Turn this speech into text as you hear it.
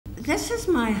This is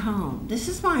my home. This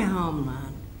is my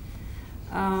homeland.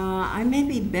 I may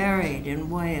be buried in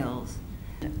Wales.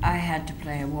 I had to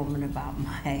play a woman about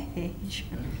my age.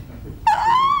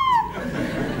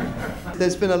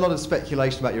 There's been a lot of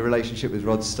speculation about your relationship with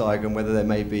Rod Steiger and whether there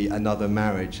may be another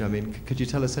marriage. I mean, could you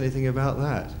tell us anything about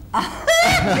that?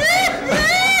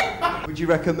 Would you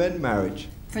recommend marriage?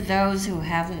 For those who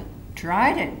haven't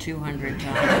tried it 200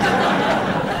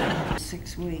 times.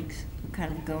 6 weeks,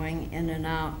 kind of going in and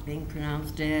out, being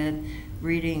pronounced dead,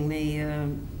 reading the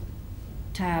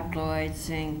tabloids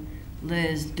saying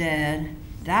Liz dead.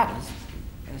 That was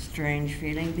a strange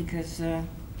feeling because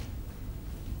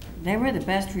they were the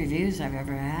best reviews I've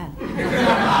ever had.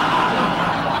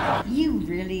 You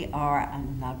really are a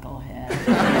knucklehead.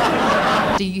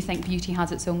 Do you think beauty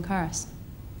has its own curse?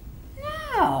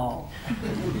 No.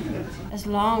 As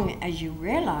long as you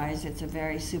realize it's a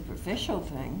very superficial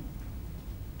thing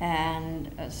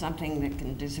and something that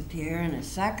can disappear in a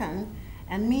second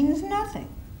and means nothing.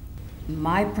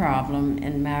 My problem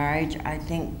in marriage, I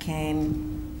think,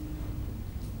 came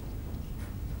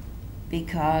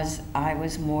because I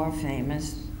was more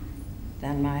famous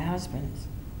than my husband's,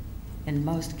 in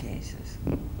most cases.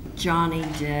 Johnny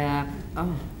Depp,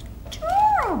 oh,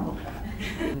 terrible.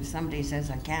 If somebody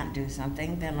says I can't do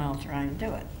something, then I'll try and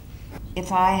do it.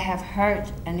 If I have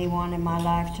hurt anyone in my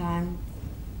lifetime,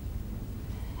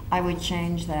 I would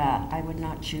change that. I would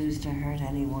not choose to hurt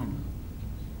anyone.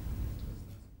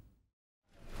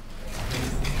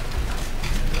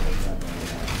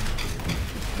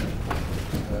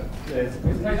 Yes,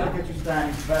 we need to get you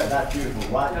standing straight. That's beautiful,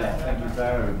 right there. Thank you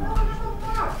very much.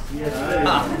 Yes,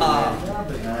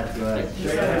 that's right.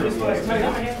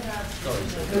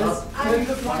 I'm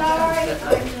sorry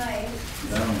I'm late.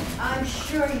 I'm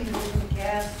sure you didn't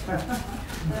guess.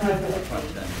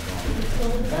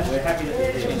 We're happy that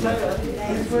you're here.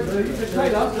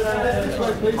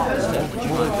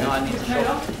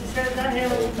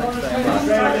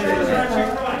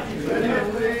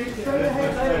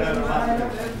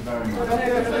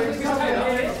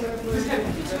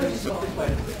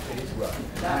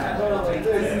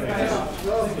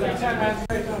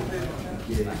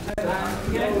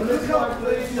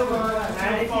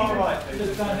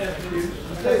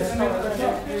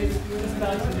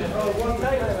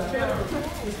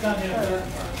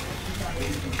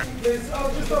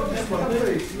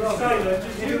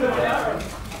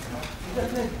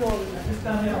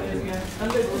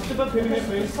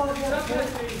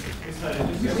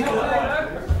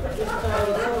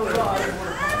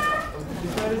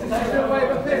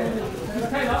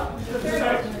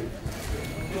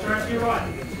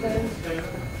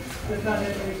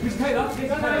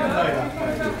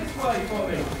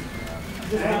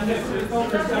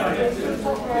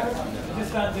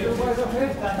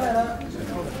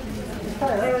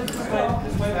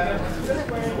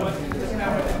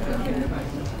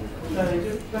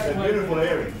 Beautiful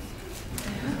earrings.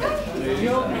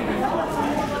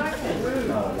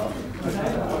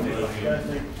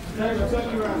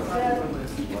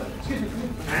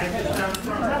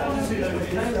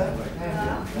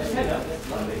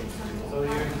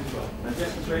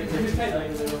 Straight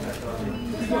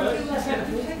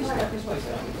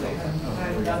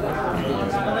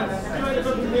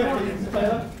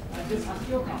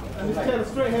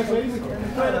here, please.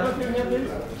 Straight up here, please.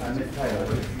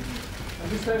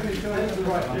 Just over here,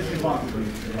 right. This is one,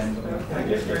 please.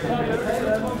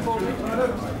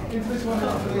 Is this one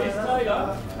up, please? It's Taylor.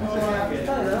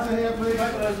 Here, please.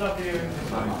 Both those lovely earrings.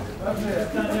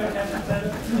 Stand here again,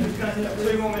 stand here.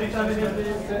 2 more minutes, stand here,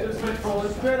 please. Just straight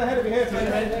forward. Straight ahead of you here, please. Straight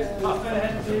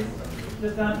ahead, please.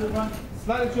 Just down to the front.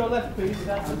 Slightly to your left, please.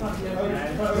 Down to the front, yeah.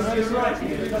 Right.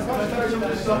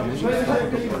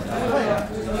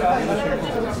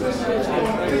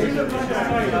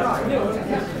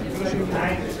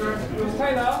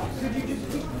 Taylor, could you just...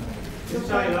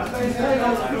 Taylor.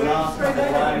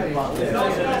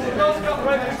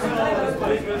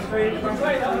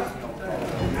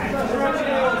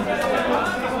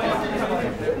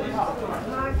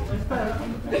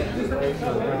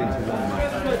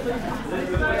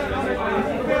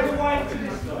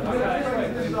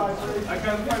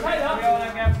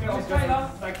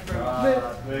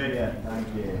 Brilliant, thank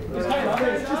you.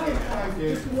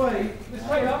 Just wait. Just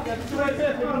wait up. Just wait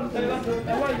there, please.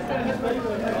 Thank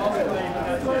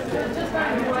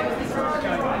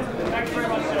you very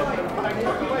much, sir.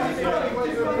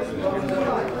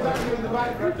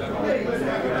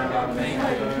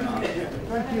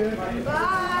 Thank you.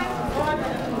 Bye.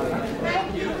 Thank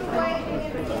you for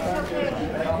waiting.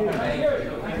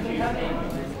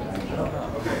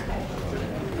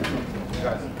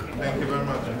 Thank you very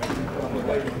much. Let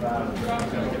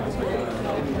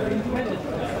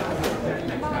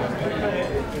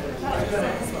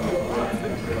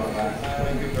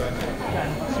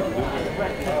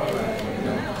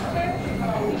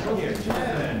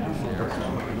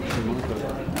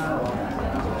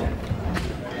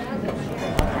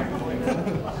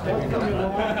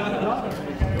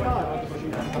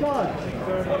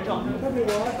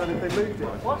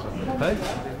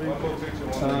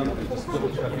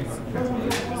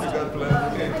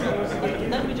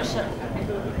me just say.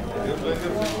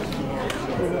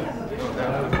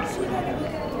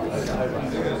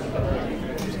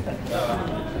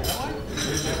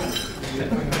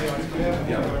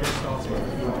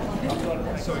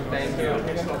 Thank you.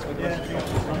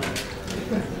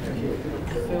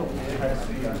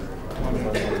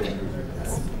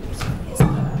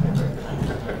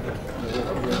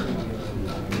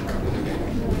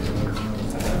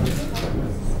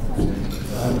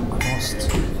 Cost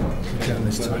getting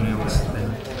this to announce then.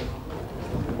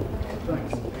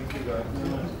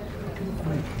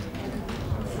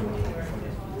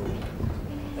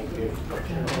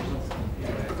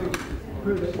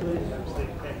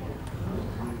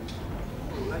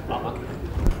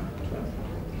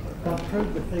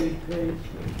 Approve the feed, please.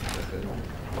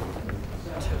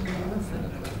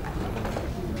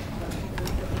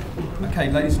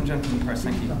 Okay, ladies and gentlemen of the press,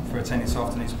 thank you for attending this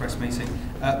afternoon's press meeting.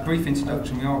 Brief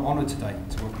introduction, we are honoured today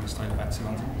to welcome Miss Taylor back to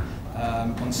London.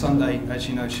 On Sunday, as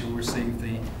you know, she will receive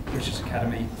the British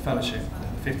Academy Fellowship,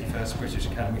 the 51st British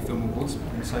Academy Film Awards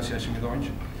in association with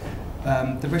Orange.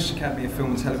 The British Academy of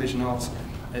Film and Television Arts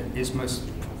is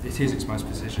its most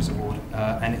prestigious award,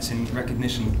 and it's in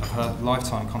recognition of her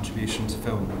lifetime contribution to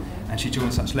film. And she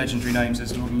joins such legendary names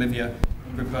as Lord Olivia,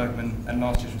 Ingrid Bergman, and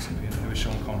last year's recipient, who is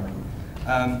Sean Connery.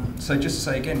 So just to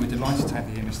say again, we're delighted to have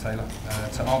you here, Miss Taylor,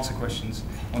 to answer questions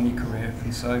on your career.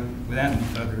 And so, without any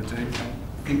further ado,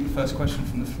 I think the first question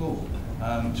from the floor.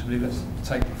 Let's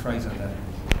take Fraser there.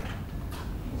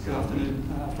 Good afternoon,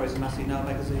 Fraser Massey, Now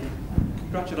Magazine.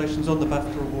 Congratulations on the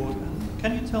BAFTA award.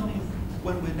 Can you tell me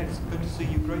when we're next going to see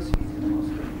you gracing the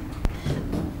screen?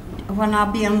 When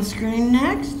I'll be on the screen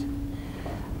next?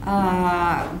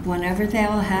 Whenever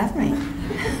they'll have me.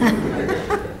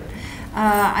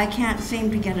 I can't seem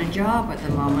to get a job at the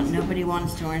moment. Nobody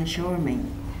wants to insure me.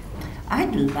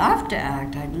 I'd love to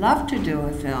act. I'd love to do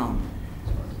a film.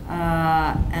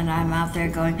 And I'm out there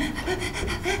going,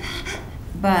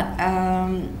 but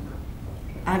I'm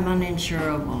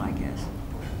uninsurable, I guess.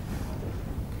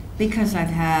 Because I've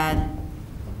had,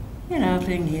 you know,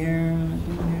 thing here,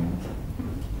 thing here.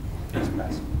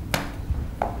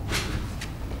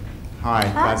 Hi,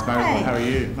 Baz Hi. Barrymore, how are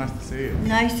you? Nice to see you.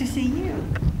 Nice to see you.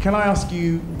 Can I ask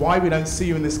you why we don't see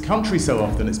you in this country so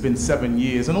often? It's been 7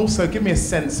 years. And also give me a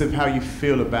sense of how you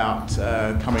feel about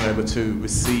coming over to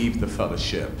receive the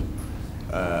Fellowship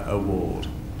Award.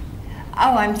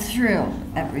 Oh, I'm thrilled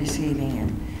at receiving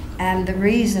it. And the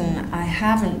reason I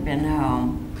haven't been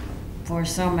home for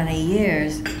so many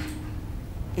years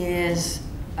is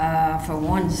for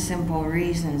one simple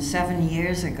reason. 7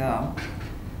 years ago,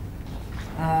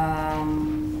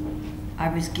 I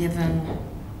was given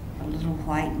a little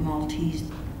white Maltese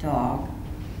dog,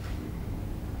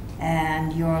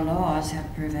 and your laws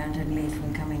have prevented me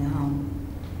from coming home.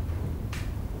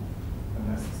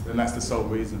 And that's the sole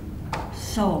reason.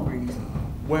 Sole reason.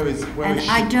 Where is she?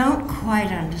 I don't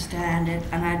quite understand it,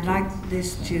 and I'd like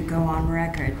this to go on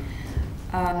record.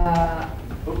 A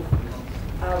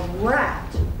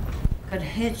rat could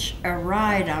hitch a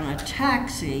ride on a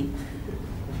taxi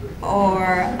or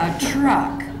a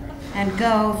truck and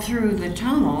go through the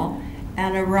tunnel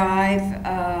and arrive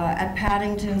at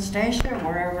Paddington Station or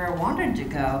wherever I wanted to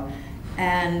go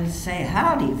and say,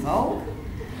 howdy, folk.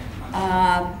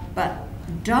 But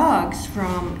dogs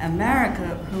from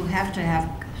America who have to have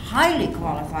highly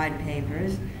qualified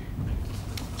papers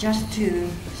just to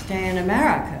stay in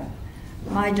America.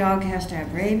 My dog has to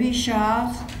have rabies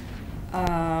shots,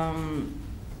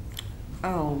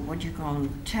 what do you call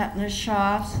them, tetanus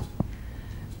shots.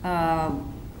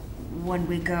 When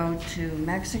we go to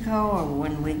Mexico or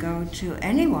when we go to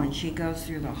anyone, she goes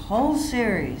through the whole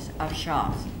series of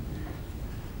shots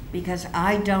because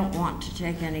I don't want to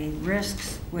take any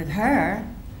risks with her,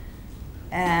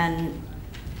 and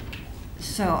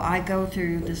so I go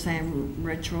through the same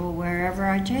ritual wherever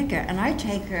I take her, and I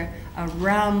take her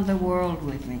around the world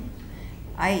with me.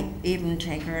 I even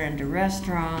take her into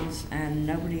restaurants and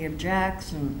nobody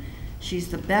objects, and She's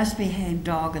the best behaved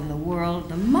dog in the world,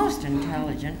 the most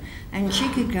intelligent, and she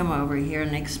could come over here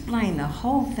and explain the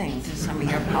whole thing to some of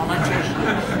your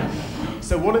politicians.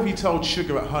 So what have you told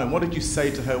Sugar at home? What did you say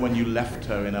to her when you left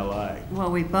her in LA? Well,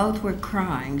 we both were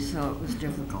crying, so it was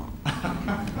difficult.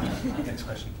 Next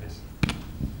question, please.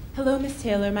 Hello, Ms.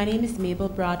 Taylor. My name is Mabel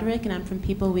Broderick, and I'm from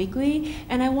People Weekly.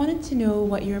 And I wanted to know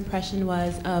what your impression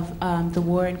was of the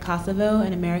war in Kosovo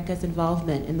and America's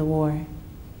involvement in the war.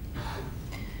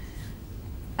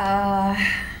 I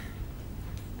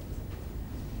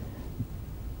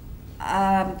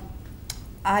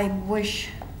wish,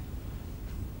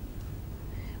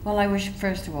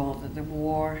 first of all, that the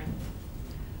war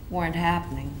weren't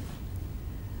happening.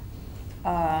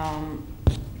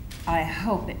 I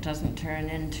hope it doesn't turn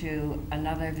into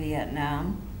another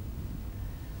Vietnam.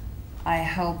 I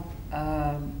hope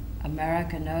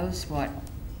America knows what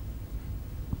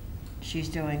she's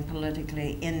doing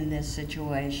politically in this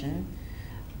situation.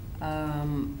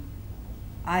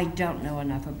 I don't know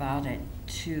enough about it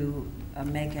to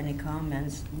make any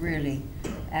comments, really,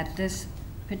 at this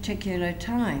particular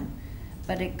time.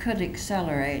 But it could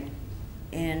accelerate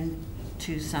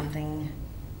into something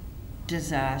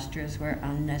disastrous where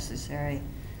unnecessary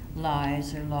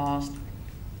lives are lost.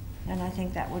 And I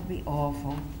think that would be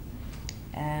awful.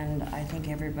 And I think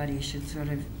everybody should sort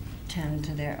of tend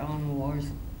to their own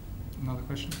wars. Another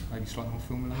question, maybe slightly more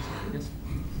film related. Yes.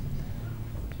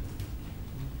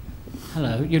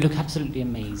 Hello, you look absolutely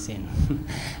amazing.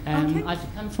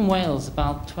 I'm from Wales,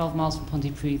 about 12 miles from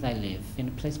Pontypridd I live, in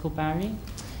a place called Barry.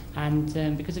 And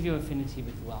because of your affinity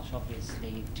with the Welsh,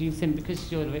 obviously, do you think,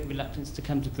 because you're a bit reluctant to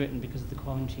come to Britain because of the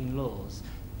quarantine laws,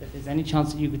 that there's any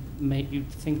chance that you would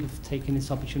think of taking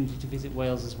this opportunity to visit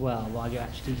Wales as well while you're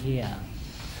actually here?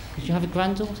 Because you have a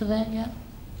granddaughter there yet?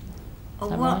 Oh,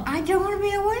 well, right? I don't want to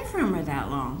be away from her that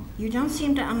long. You don't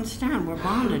seem to understand. We're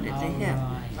bonded at the hip.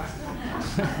 Right.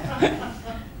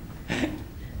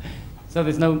 So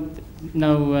there's no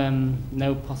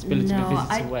possibility of a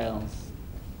visit to Wales?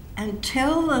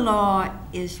 Until the law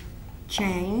is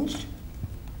changed,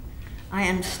 I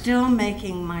am still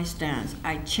making my stance.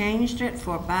 I changed it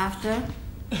for BAFTA,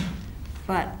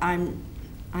 but I'm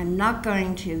not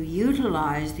going to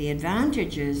utilize the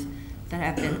advantages that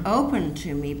have been opened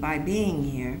to me by being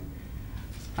here.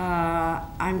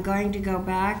 I'm going to go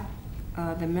back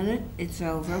the minute it's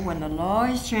over. When the law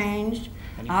is changed,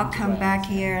 I'll come back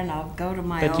here and I'll go to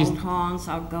my old haunts.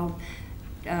 I'll go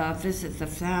visit the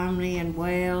family in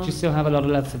Wales. Do you still have a lot of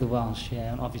love for the Welsh,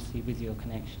 yeah, and obviously with your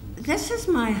connections? This is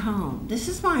my home. This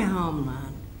is my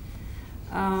homeland.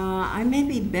 I may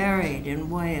be buried in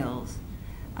Wales.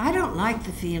 I don't like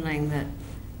the feeling that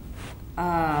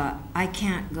I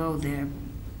can't go there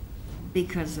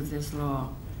because of this law,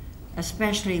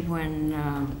 especially when,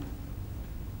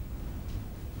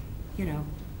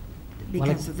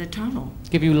 because of the tunnel.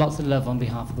 Give you lots of love on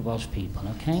behalf of the Welsh people,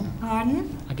 okay?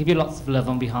 Pardon? I give you lots of love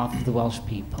on behalf of the Welsh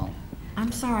people.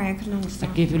 I'm sorry, I couldn't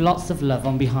understand. I give you lots of love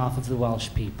on behalf of the Welsh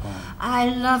people. I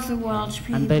love the Welsh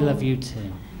people. And they love you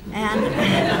too.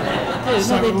 And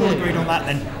so we're all agreed on that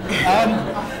then.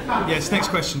 Yes, next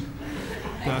question.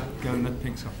 Go in the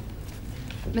pink side.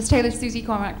 Ms. Taylor, Susie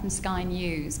Cormack from Sky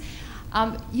News.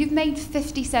 You've made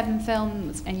 57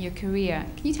 films in your career.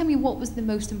 Can you tell me what was the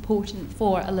most important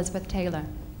for Elizabeth Taylor?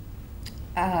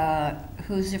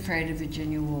 Who's Afraid of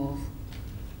Virginia Woolf?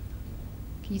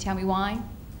 Can you tell me why?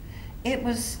 It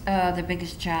was the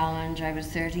biggest challenge. I was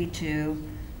 32,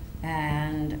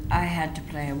 and I had to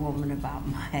play a woman about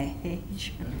my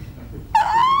age.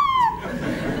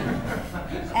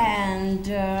 And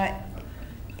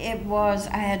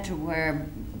I had to wear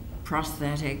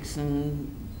prosthetics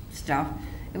and stuff.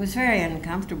 It was very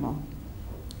uncomfortable,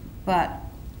 but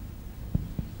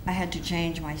I had to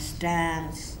change my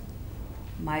stance,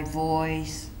 my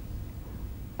voice,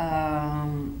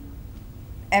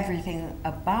 everything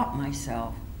about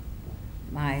myself,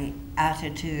 my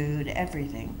attitude,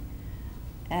 everything.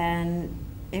 And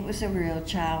it was a real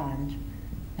challenge,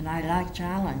 and I like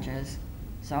challenges,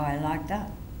 so I like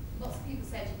that. Lots of people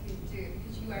said you couldn't do it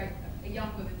because you were a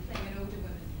young woman playing an older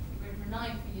woman. You were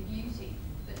renowned for your beauty,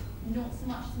 but not so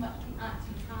much the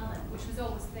acting talent, which was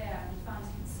always there and fans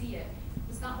could see it.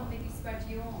 Was that what maybe spurred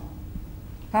you on?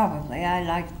 Probably. I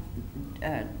like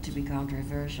to be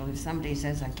controversial. If somebody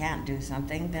says I can't do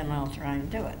something, then I'll try and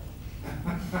do it.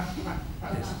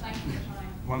 Yes. Thank you for trying.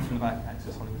 One from the back,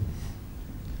 Access Hollywood.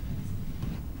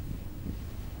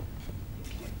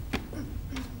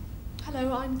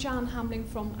 Hello, I'm Jan Hamling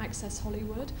from Access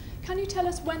Hollywood. Can you tell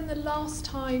us when the last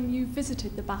time you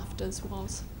visited the BAFTAs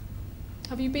was?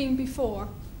 Have you been before?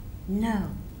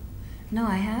 No. No,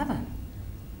 I haven't.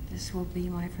 This will be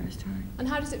my first time. And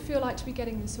how does it feel like to be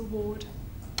getting this award?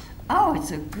 Oh,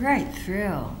 it's a great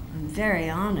thrill. I'm very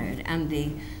honored, and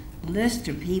the list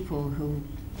of people who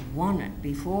won it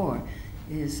before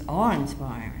is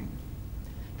awe-inspiring.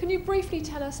 Can you briefly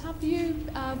tell us, have you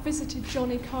visited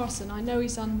Johnny Carson? I know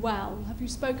he's unwell. Have you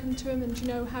spoken to him and do you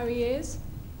know how he is?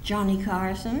 Johnny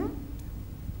Carson?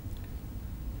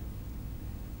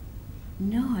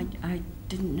 No, I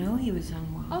didn't know he was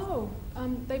unwell. Oh,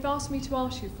 they've asked me to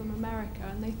ask you from America,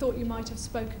 and they thought you might have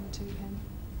spoken to him.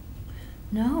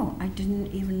 No, I didn't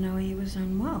even know he was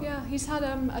unwell. Yeah, he's had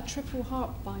a triple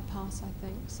heart bypass, I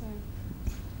think, so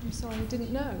I'm sorry, I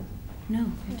didn't know.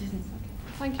 No, I didn't. Okay.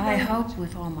 Thank you I very hope much.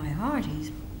 with all my heart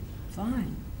he's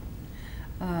fine.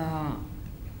 A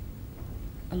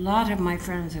lot of my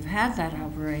friends have had that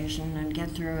operation and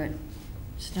get through it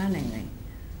stunningly.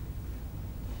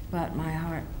 But my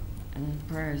heart and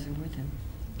prayers are with him.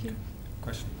 Thank you.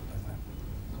 Question.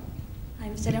 Hi,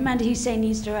 Mr. Amanda Hussein,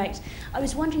 News Direct. I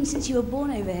was wondering, since you were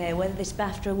born over here, whether this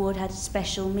BAFTA award had a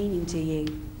special meaning to you.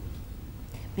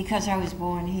 Because I was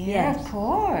born here? Yes. Of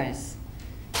course.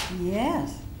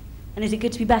 Yes. And is it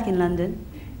good to be back in London?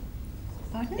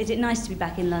 Pardon? Is it nice to be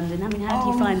back in London? I mean, how do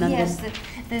you find London? Yes,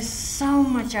 there's so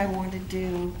much I want to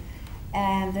do,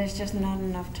 and there's just not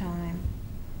enough time.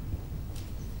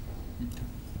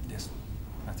 Yes,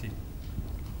 Matthew.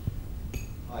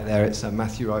 Hi there, it's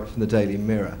Matthew Wright from the Daily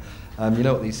Mirror. You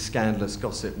know what these scandalous,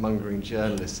 gossip-mongering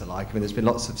journalists are like? I mean, there's been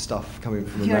lots of stuff coming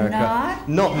from You're America. not?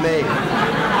 Not me.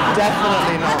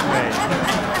 Definitely not me.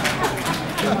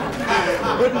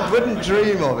 wouldn't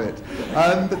dream of it.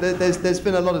 But there's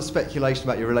been a lot of speculation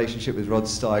about your relationship with Rod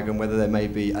Steiger and whether there may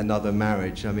be another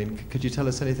marriage. I mean, could you tell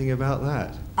us anything about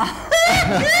that?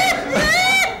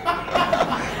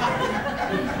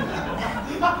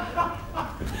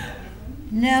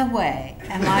 No way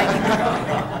am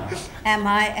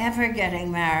I ever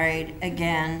getting married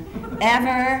again.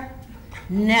 Ever,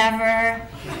 never,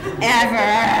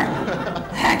 ever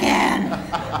again.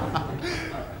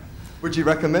 Would you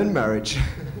recommend marriage?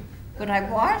 Would I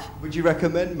what? Would you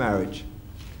recommend marriage?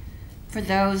 For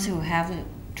those who haven't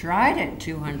tried it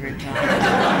 200 times.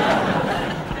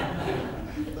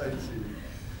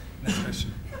 Next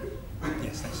question.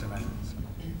 Yes, thanks so much.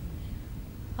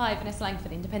 Hi, Vanessa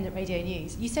Langford, Independent Radio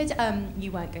News. You said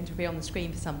you weren't going to appear on the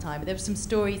screen for some time, but there were some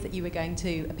stories that you were going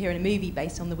to appear in a movie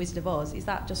based on The Wizard of Oz. Is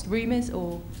that just rumours,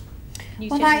 or can you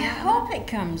Well, shed I any light on hope that? it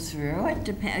comes through. It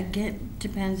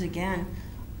depends again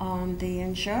on the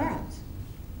insurance.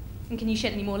 And can you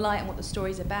shed any more light on what the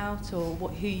story's about, or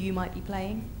who you might be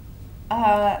playing?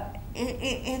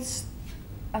 It's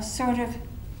a sort of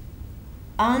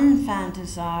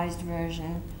unfantasized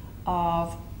version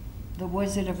of The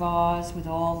Wizard of Oz with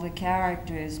all the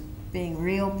characters being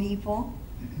real people.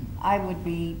 I would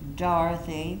be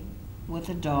Dorothy with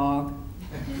a dog.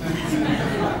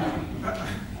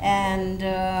 And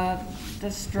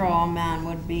the straw man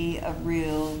would be a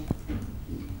real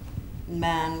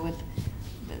man with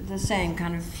the same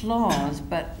kind of flaws,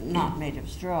 but not made of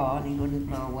straw, and he wouldn't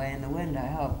blow away in the wind, I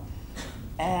hope.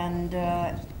 And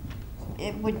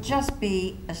it would just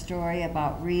be a story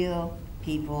about real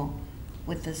people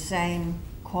with the same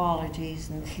qualities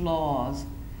and flaws,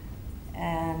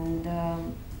 and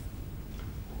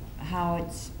how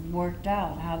it's worked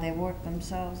out, how they work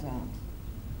themselves out.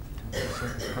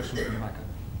 Question from Michael.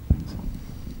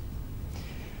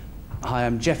 Hi,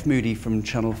 I'm Jeff Moody from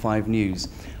Channel 5 News.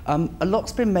 A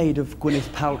lot's been made of Gwyneth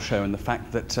Paltrow and the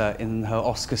fact that in her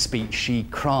Oscar speech she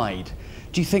cried.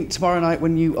 Do you think tomorrow night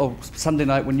or Sunday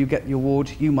night when you get the award,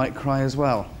 you might cry as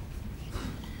well?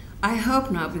 I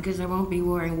hope not, because I won't be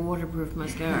wearing waterproof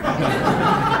mascara.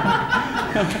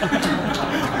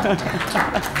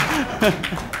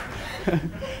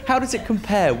 How does it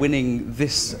compare winning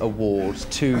this award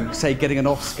to, say, getting an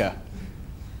Oscar?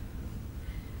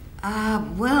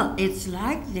 Well, it's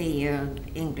like the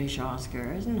English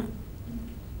Oscar, isn't it?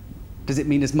 Does it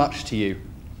mean as much to you?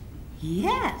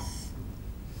 Yes.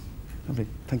 Lovely.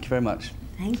 Thank you very much.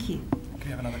 Thank you. Can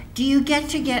you have another? Do you get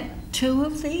to get 2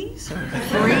 of these, or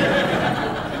 3?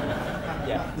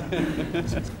 Yeah.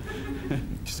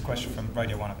 Just a question from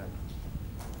Radio 1 of it.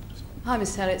 Hi,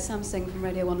 Miss Taylor. It's Sam Singh from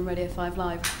Radio 1 and Radio 5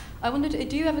 Live. I wondered,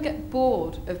 do you ever get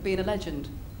bored of being a legend?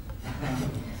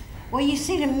 Well, you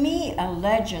see, to me, a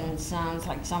legend sounds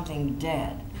like something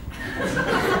dead.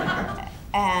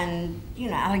 And, you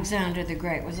know, Alexander the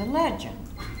Great was a legend.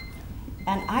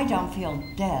 And I don't feel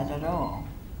dead at all.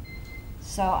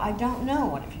 So I don't know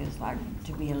what it feels like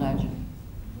to be a legend.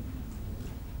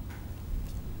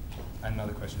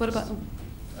 Another question. What about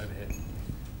over here?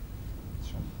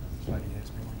 Sure. Lady here,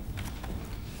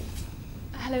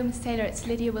 Hello, Ms. Taylor. It's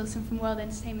Lydia Wilson from World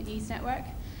Entertainment News Network.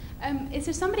 Is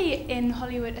there somebody in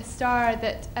Hollywood, a star,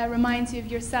 that reminds you of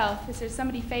yourself? Is there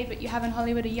somebody favourite you have in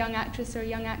Hollywood, a young actress or a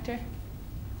young actor?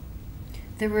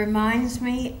 That reminds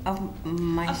me of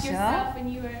myself? Of yourself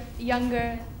when you were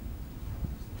younger.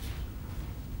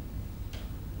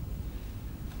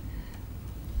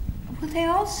 Well, they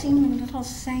all seem a little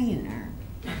saner.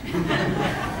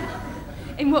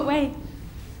 In what way?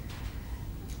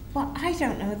 Well, I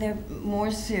don't know. They're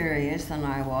more serious than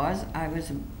I was.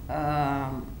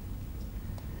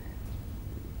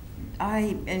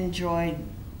 I enjoyed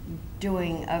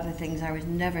doing other things. I was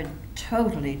never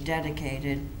totally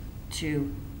dedicated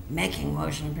to making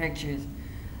motion pictures.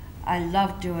 I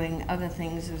loved doing other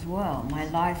things as well. My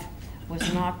life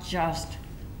was not just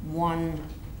one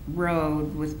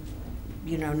road with,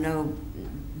 you know, no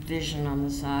vision on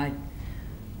the side.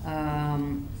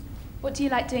 What do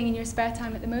you like doing in your spare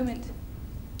time at the moment?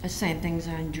 The same things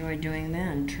I enjoyed doing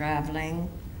then: traveling,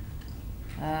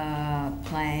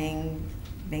 playing,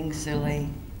 being silly,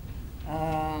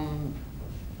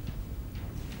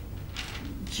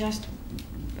 just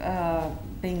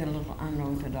being a little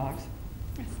unorthodox.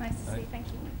 That's nice to see. Thank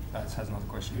you. That has another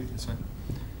question. This way.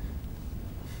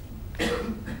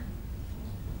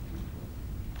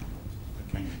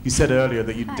 You said earlier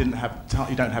that you don't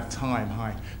have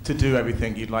time to do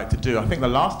everything you'd like to do. I think the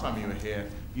last time you were here,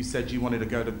 you said you wanted to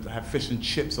go to have fish and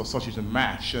chips or sausage and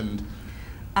mash and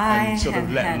sort of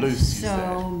let loose. I have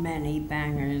had so many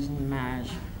bangers and mash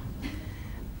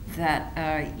that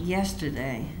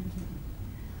yesterday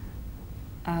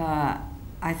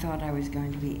I thought I was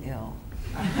going to be ill.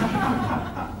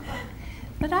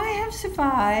 But I have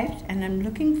survived, and I'm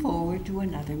looking forward to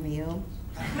another meal.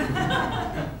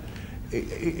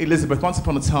 Elizabeth, once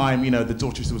upon a time, you know, the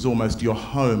Dorchester was almost your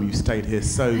home. You stayed here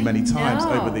so many times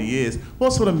over the years.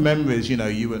 What sort of memories, you know,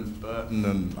 you and Burton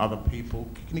and other people,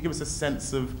 can you give us a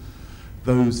sense of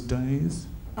those days?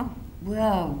 Oh,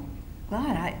 well,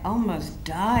 God, I almost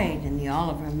died in the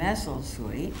Oliver Messel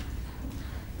suite.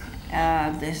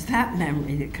 There's that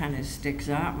memory that kind of sticks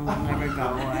out and will never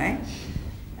go away.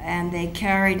 And they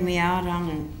carried me out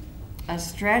on a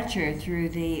stretcher through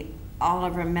the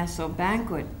Oliver Messel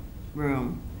banquet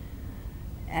room,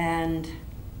 and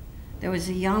there was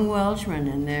a young Welshman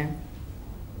in there.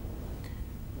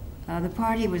 The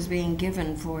party was being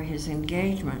given for his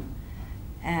engagement,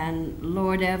 and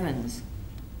Lord Evans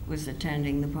was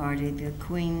attending the party, the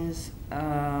Queen's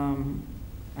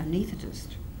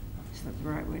anaesthetist. Is that the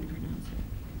right way to pronounce it?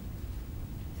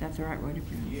 Is that the right way to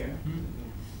pronounce it? Yeah.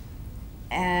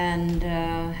 And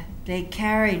they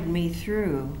carried me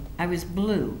through. I was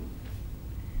blue,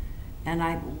 and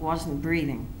I wasn't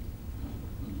breathing.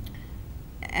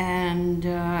 And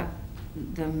the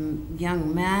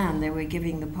young man they were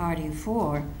giving the party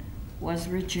for was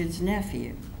Richard's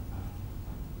nephew.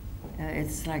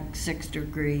 It's like 6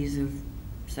 degrees of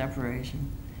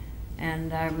separation.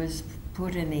 And I was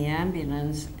put in the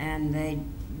ambulance, and they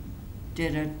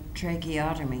did a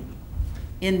tracheotomy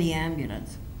in the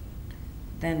ambulance.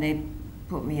 Then they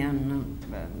put me on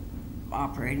the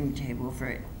operating table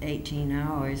for 18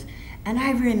 hours. And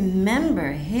I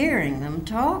remember hearing them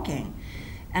talking.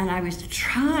 And I was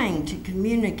trying to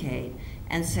communicate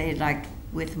and say, like,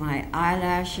 with my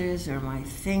eyelashes or my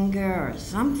finger or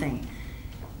something.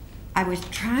 I was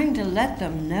trying to let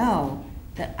them know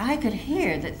that I could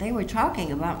hear that they were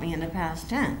talking about me in the past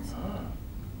tense.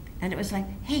 And it was like,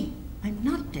 hey, I'm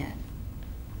not dead.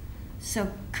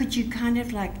 So could you kind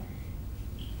of like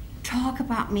talk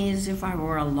about me as if I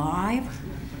were alive?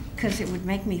 Because it would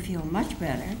make me feel much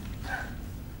better.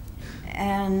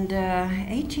 And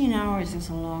 18 hours is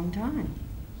a long time.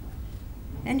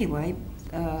 Anyway,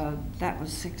 that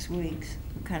was 6 weeks,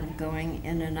 kind of going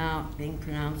in and out, being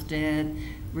pronounced dead,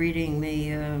 reading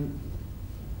the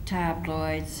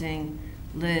tabloids saying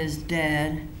Liz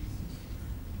dead,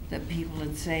 that people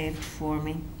had saved for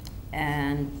me.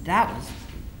 And that was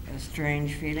a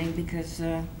strange feeling because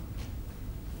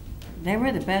they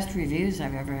were the best reviews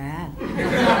I've ever had.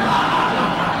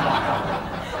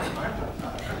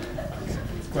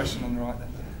 Question on the right there.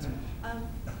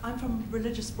 I'm from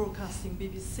Religious Broadcasting,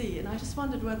 BBC, and I just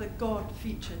wondered whether God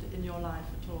featured in your life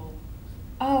at all.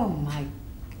 Oh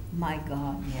my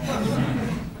God,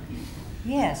 yes.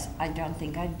 Yes, I don't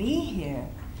think I'd be here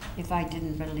if I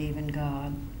didn't believe in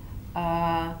God.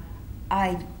 I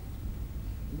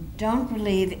don't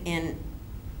believe in,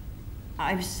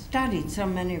 I've studied so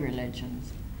many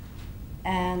religions,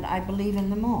 and I believe in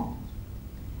them all.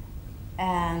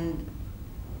 And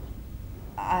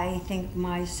I think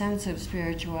my sense of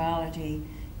spirituality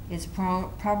is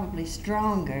probably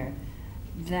stronger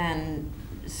than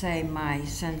say my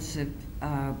sense of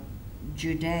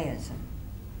Judaism,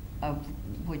 of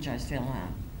which I still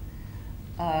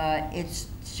am. It's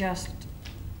just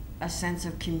a sense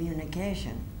of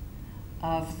communication,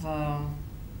 of,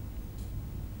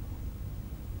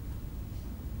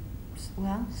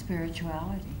 well,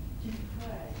 spirituality. Do you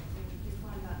pray? Do you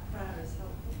find that prayer is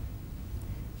helpful?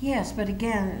 Yes, but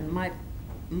again,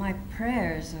 my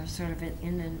prayers are sort of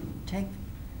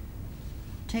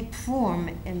take form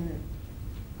in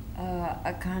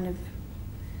a kind of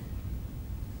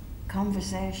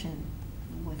conversation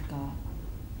with God.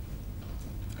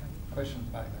 Questions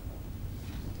back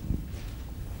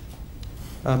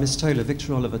there. Miss Taylor,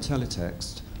 Victor Oliver,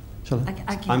 teletext. Shall I?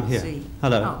 I can't I'm here. see.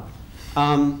 Hello.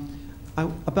 Oh.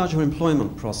 About your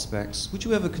employment prospects, would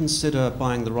you ever consider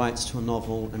buying the rights to a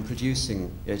novel and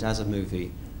producing it as a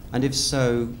movie? And if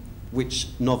so, which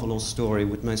novel or story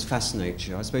would most fascinate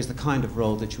you? I suppose the kind of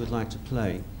role that you would like to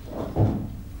play.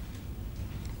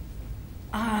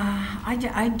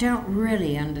 I don't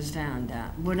really understand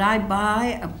that. Would I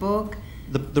buy a book?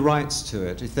 The rights to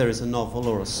it, if there is a novel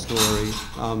or a story.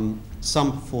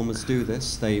 Some performers do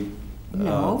this. They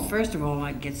No, first of all,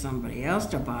 I'd get somebody else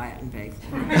to buy it and pay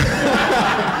for it.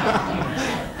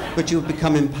 But you'll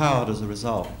become empowered as a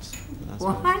result.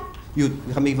 What? You'd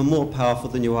become even more powerful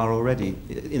than you are already,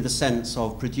 in the sense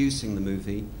of producing the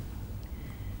movie.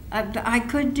 I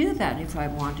could do that if I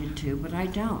wanted to, but I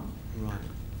don't. Right.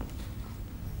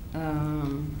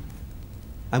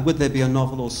 And would there be a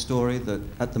novel or story that,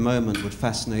 at the moment, would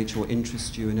fascinate you or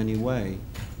interest you in any way?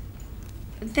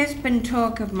 There's been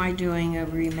talk of my doing a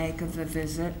remake of The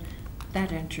Visit.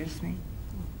 That interests me.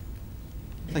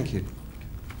 Thank you.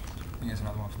 I think there's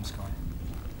another one from Sky.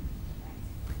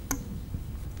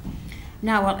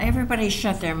 Now, will everybody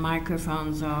shut their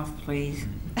microphones off, please?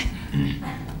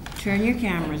 Turn your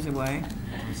cameras away.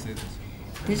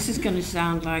 This is going to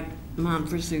sound like Mount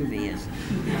Vesuvius.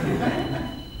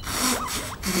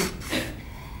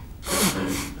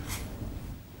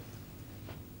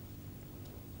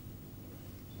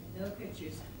 No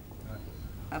pictures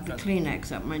of the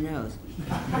Kleenex up my nose.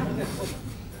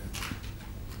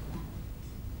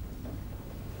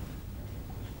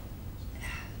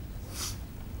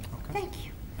 Thank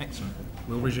you. Excellent.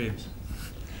 We'll resume.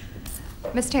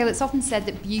 Ms. Taylor, it's often said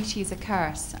that beauty is a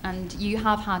curse, and you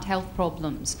have had health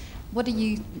problems. What do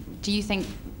you think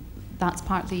that's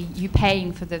partly you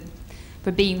paying for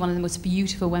being one of the most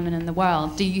beautiful women in the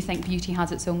world? Do you think beauty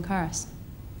has its own curse?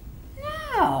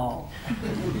 No.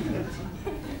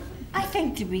 I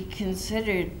think to be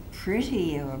considered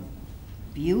pretty or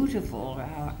beautiful, or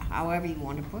however you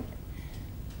want to put it,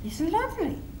 is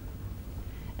lovely.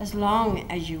 As long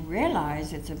as you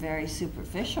realize it's a very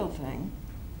superficial thing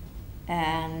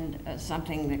and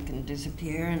something that can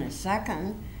disappear in a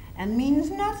second and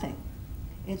means nothing.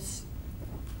 It's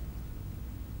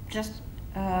just,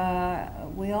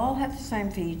 we all have the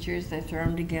same features, they're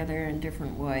thrown together in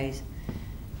different ways,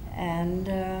 and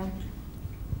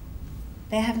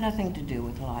they have nothing to do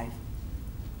with life.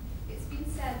 It's been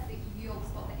said that you always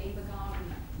thought that Ava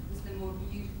Gardner was the more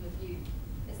beautiful of you.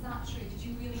 Is that true? Did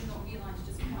you really not realise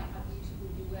just quite how beautiful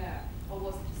you were? Or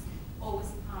was it just always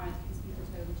apparent because people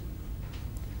told you?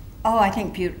 Oh, I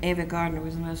think Ava Gardner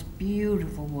was the most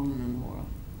beautiful woman in the world.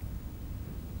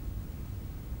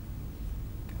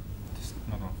 Just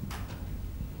another one.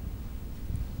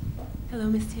 Hello,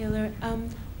 Miss Taylor.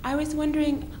 I was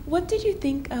wondering, what did you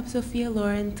think of Sophia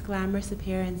Loren's glamorous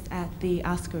appearance at the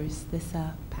Oscars this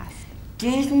past?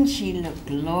 Didn't she look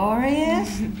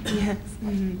glorious? Yes.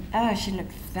 Mm-hmm. Oh, she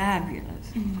looked fabulous.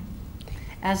 Mm-hmm.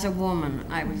 As a woman,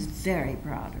 I was very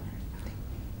proud of her.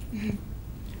 Mm-hmm.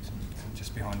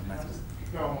 Just behind the matter.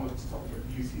 Go on with the topic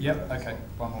of beauty. Yep, okay.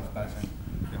 One more for both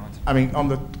behind. I mean,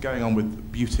 going on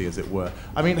with beauty, as it were.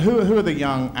 I mean, who are the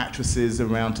young actresses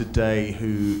around today who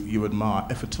you admire,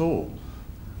 if at all?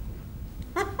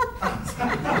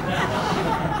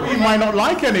 You might not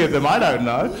like any of them, I don't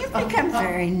know. You've become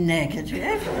very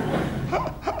negative.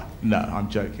 No, I'm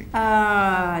joking.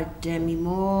 Demi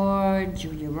Moore,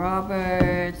 Julia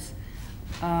Roberts,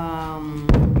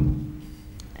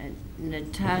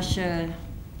 Natasha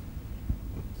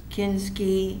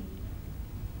Kinski.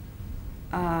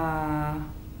 Oh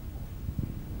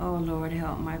Lord,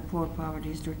 help my poor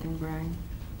poverty-stricken brain.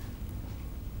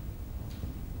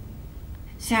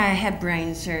 See, I had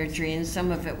brain surgery, and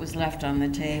some of it was left on the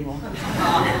table.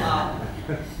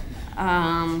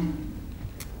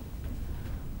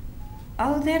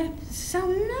 Oh, there are so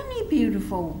many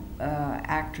beautiful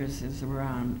actresses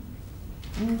around,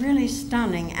 and really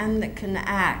stunning, and that can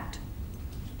act.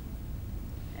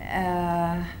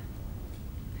 And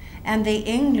the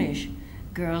English,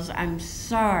 girls. I'm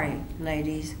sorry,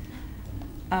 ladies.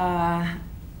 I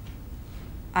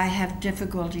have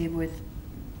difficulty with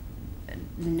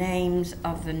names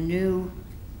of the new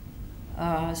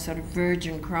sort of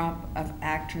virgin crop of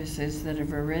actresses that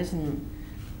have arisen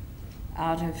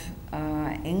out of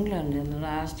England in the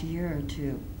last year or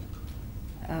two.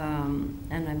 And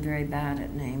I'm very bad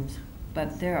at names.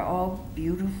 But they're all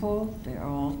beautiful, they're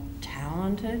all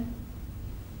talented.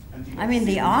 I mean,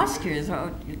 the Oscars,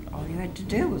 all you had to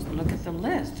do was look at the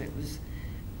list. It was,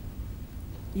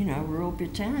 you know, Rule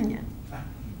Britannia.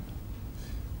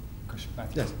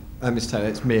 Yes, Miss Taylor,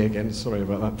 it's me again, sorry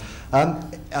about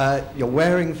that. You're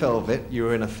wearing velvet, you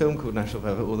were in a film called National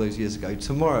Velvet all those years ago.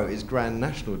 Tomorrow is Grand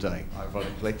National Day,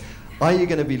 ironically. Are you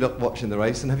going to be watching the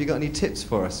race, and have you got any tips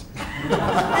for us?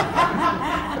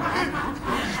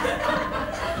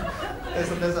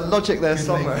 There's a logic there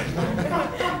somewhere.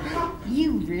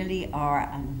 You really are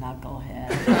a knucklehead.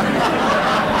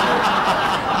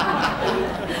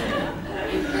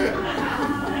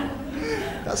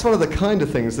 That's one of the kind of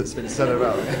things that's been said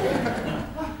about it.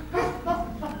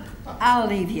 I'll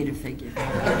leave you to figure it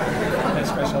out.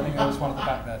 Next question, I think there was one at the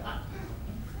back there.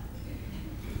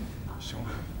 Sean,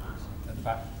 at the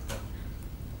back.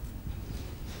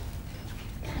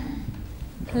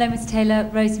 Hello, Ms. Taylor.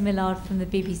 Rosie Millard from the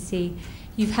BBC.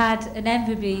 You've had an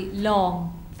enviably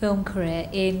long film career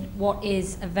in what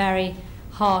is a very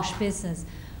harsh business.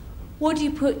 What do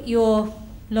you put your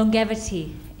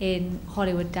longevity in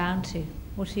Hollywood down to?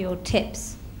 What are your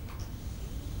tips?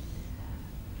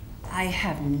 I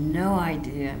have no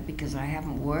idea because I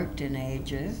haven't worked in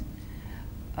ages.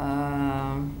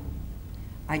 I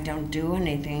don't do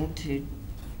anything to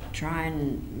try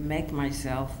and make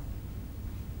myself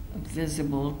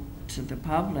visible to the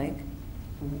public,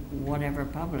 whatever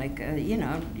public. You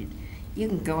know, you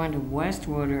can go into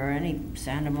Westwood or any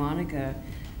Santa Monica.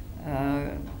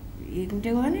 You can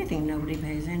do anything. Nobody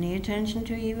pays any attention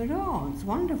to you at all. It's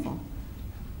wonderful.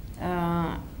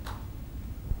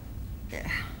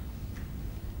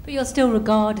 But you're still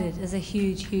regarded as a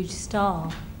huge, huge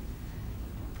star.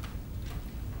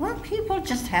 Well, people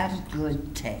just have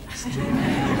good taste.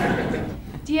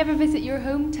 Do you ever visit your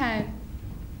hometown?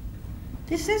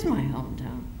 This is my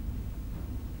hometown.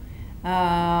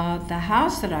 The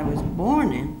house that I was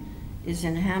born in is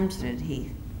in Hampstead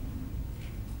Heath.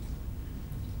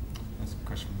 That's a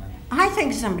question for me. I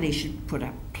think somebody should put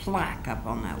a plaque up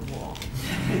on that wall.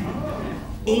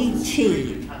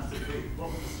 E.T.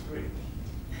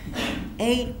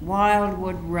 8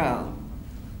 Wildwood Road.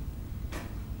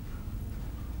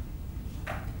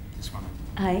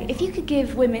 Hi. If you could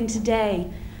give women today,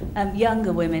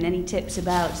 younger women, any tips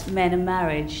about men and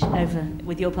marriage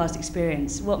with your past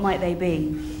experience, what might they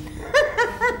be?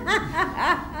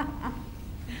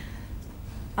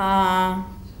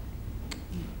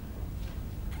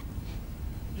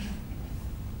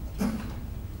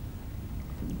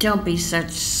 Don't be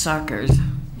such suckers.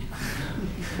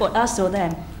 What, us or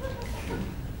them?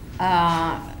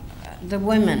 The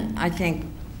women, I think,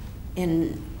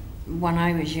 when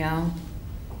I was young,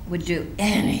 would do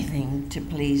anything to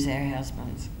please their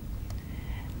husbands.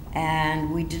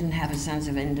 And we didn't have a sense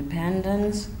of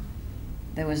independence.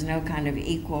 There was no kind of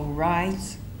equal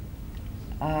rights.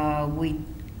 It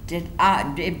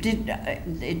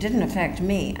didn't affect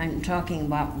me. I'm talking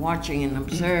about watching and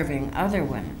observing other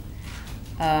women.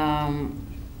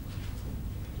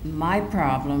 My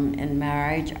problem in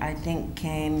marriage, I think,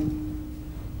 came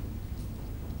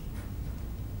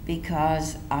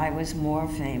because I was more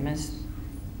famous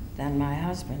than my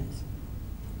husbands,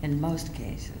 in most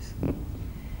cases.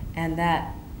 And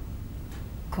that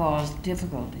caused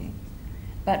difficulty.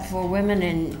 But for women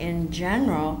in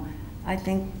general, I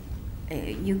think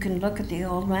you can look at the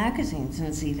old magazines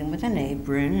and see them with an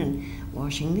apron and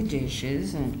washing the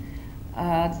dishes, and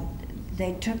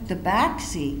they took the back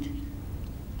seat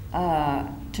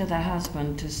to the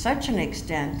husband to such an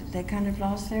extent that they kind of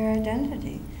lost their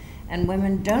identity. And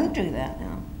women don't do that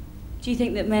now. Do you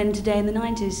think that men today in the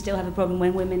 90s still have a problem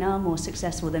when women are more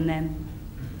successful than them?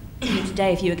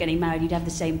 Today, if you were getting married, you'd have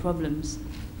the same problems.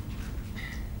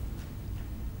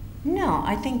 No,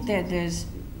 I think that there's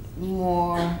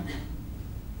more,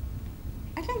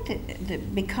 I think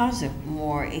that because of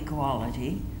more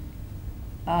equality,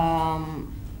 men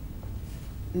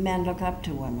look up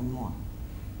to women more.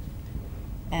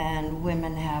 And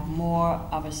women have more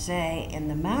of a say in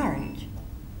the marriage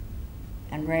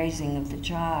and raising of the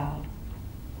children.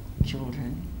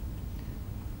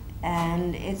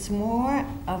 And it's more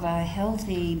of a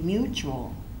healthy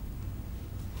mutual.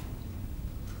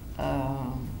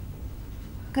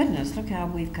 Goodness, look how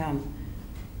we've come.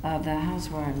 The house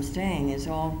where I'm staying is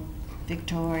all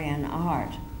Victorian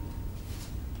art.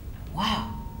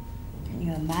 Wow, can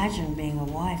you imagine being a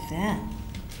wife then?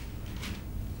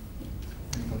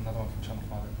 We've got another one from Channel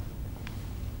 5.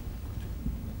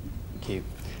 Thank you.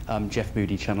 Jeff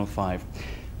Moody, Channel 5.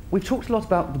 We've talked a lot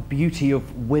about the beauty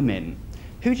of women.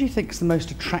 Who do you think is the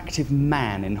most attractive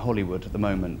man in Hollywood at the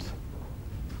moment?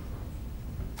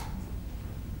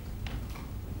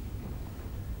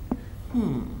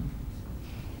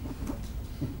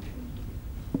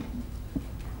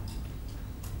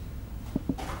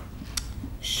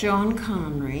 Sean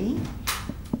Connery.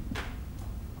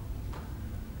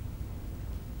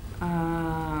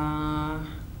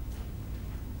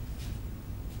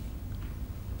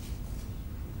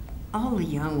 All the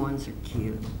young ones are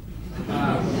cute.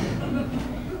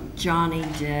 Johnny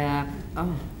Depp.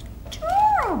 Oh,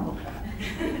 terrible.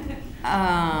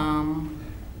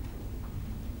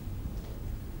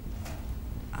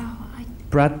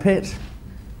 Brad Pitt?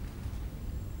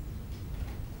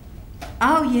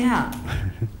 Oh, yeah.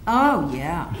 Oh,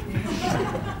 yeah.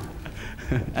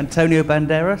 Antonio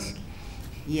Banderas?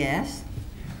 Yes.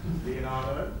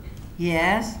 Leonardo?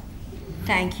 Yes.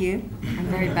 Thank you. I'm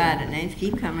very bad at names.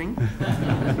 Keep coming.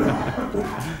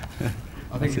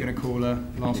 I think we're going to call a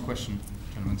last question,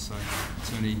 gentlemen. So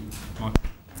it's only my...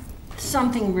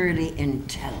 Something really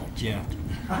intelligent. Yeah.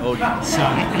 Oh, yeah. So,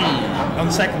 on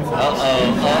the second floor.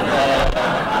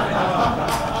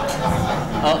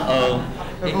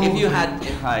 If you had,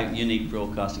 hi, Unique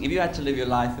Broadcasting, if you had to live your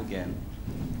life again,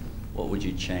 what would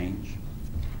you change?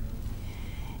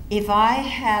 If I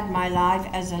had my life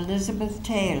as Elizabeth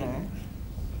Taylor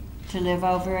to live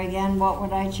over again, what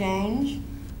would I change?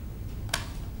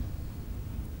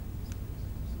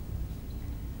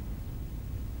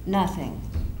 Nothing.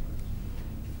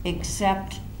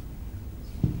 Except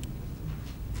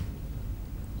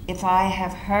if I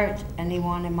have hurt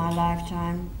anyone in my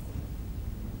lifetime,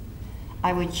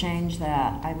 I would change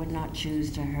that. I would not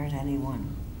choose to hurt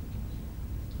anyone.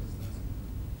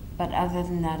 But other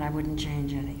than that, I wouldn't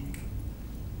change anything.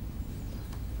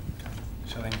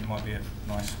 So I think it might be a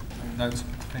nice note to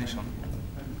finish on.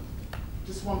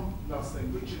 Just one last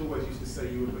thing. Richard always used to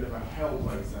say you were a bit of a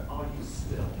hellraiser. Are you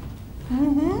still?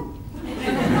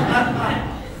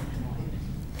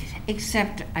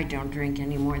 Except I don't drink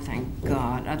anymore, thank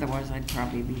God. Otherwise, I'd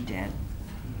probably be dead.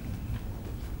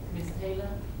 Miss Taylor,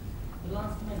 the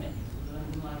last time I met you was the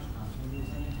London Lighthouse when you was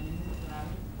on your honeymoon with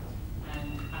Larry, and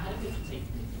I had a picture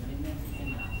taken with you, and it never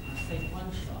came out. I saved one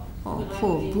shot. Oh, But I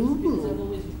poor did, boo-boo. because I've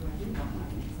always regretted not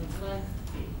having it. So until I have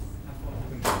kids, I thought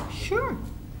I would. Sure.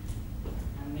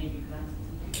 And maybe plans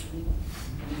to do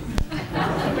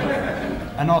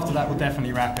And after that, we'll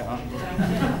definitely wrap it up.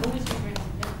 Always regret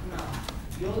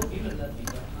you look lovely,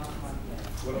 but not quite yet.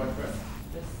 What do I press?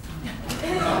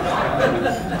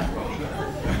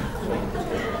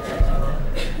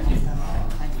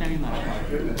 Thanks very much. Oh my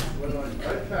goodness.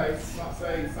 Okay, start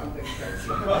saying something sexy.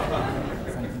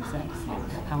 Something sexy.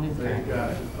 How is There you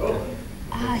that? go. Oh.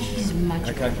 Ah, he's much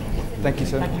Okay. Thank you,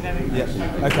 sir. Thank you very much.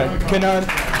 Yeah. Okay. Can